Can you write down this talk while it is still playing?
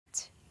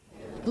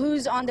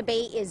Blues on the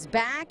Bay is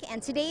back, and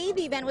today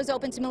the event was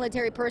open to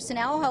military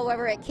personnel.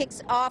 However, it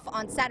kicks off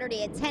on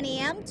Saturday at 10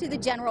 a.m. to the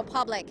general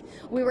public.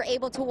 We were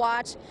able to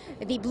watch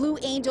the Blue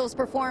Angels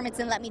performance,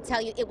 and let me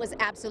tell you, it was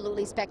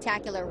absolutely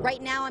spectacular.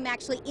 Right now, I'm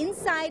actually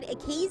inside a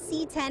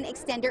KC-10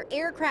 extender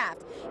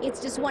aircraft.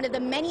 It's just one of the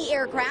many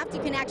aircraft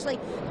you can actually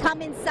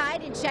come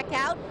inside and check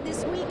out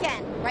this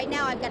weekend. Right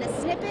now, I've got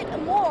a snippet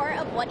more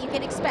of what you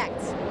can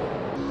expect.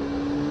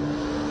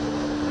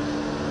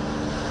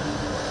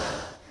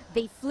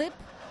 They flip,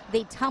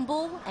 they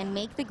tumble, and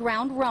make the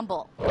ground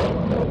rumble.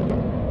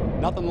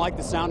 Nothing like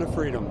the sound of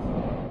freedom.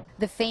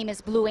 The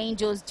famous Blue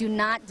Angels do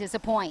not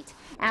disappoint.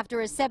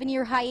 After a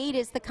 7-year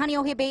hiatus, the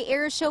Kaneohe Bay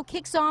Air Show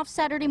kicks off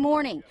Saturday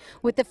morning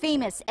with the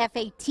famous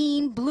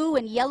F-18 blue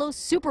and yellow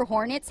Super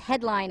Hornets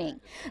headlining.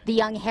 The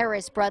young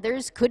Harris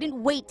brothers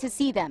couldn't wait to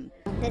see them.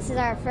 This is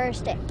our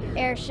first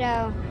air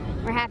show.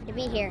 We're happy to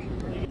be here.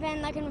 I've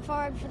been looking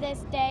forward for this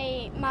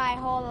day my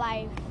whole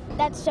life.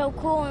 That's so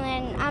cool,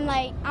 and I'm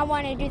like, I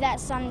want to do that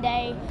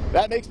someday.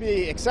 That makes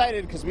me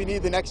excited because we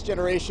need the next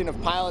generation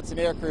of pilots and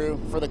aircrew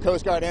for the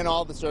Coast Guard and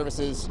all the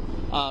services.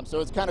 So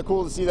it's kind of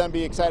cool to see them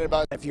be excited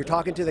about it. If you're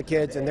talking to the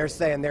kids and they're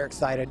saying they're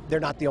excited, they're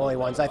not the only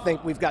ones. I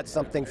think we've got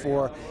something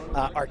for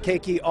our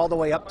keiki all the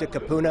way up to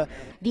Kapuna.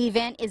 The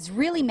event is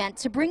really meant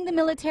to bring the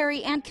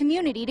military and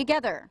community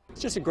together. It's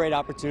just a great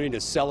opportunity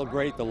to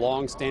celebrate the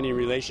long-standing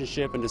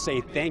relationship and to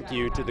say thank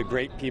you to the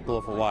great people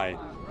of Hawaii.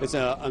 It's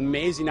an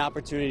amazing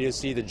opportunity to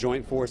see the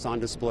Joint Force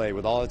on display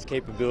with all its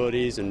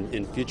capabilities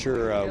and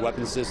future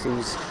weapon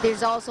systems.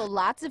 There's also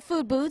lots of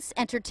food booths,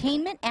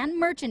 entertainment, and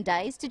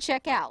merchandise to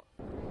check out.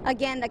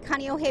 Again, the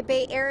Kaneohe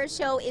Bay Air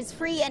Show is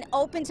free and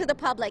open to the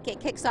public. It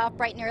kicks off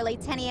bright and early,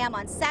 10 a.m.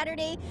 on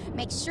Saturday.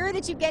 Make sure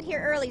that you get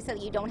here early so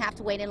that you don't have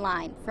to wait in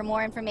line. For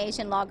more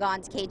information, log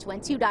on to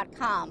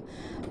KH12.com.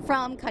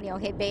 From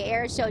Kaneohe Bay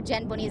Air Show,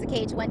 Jen Boniza,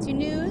 KH12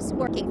 News,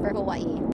 working for Hawaii.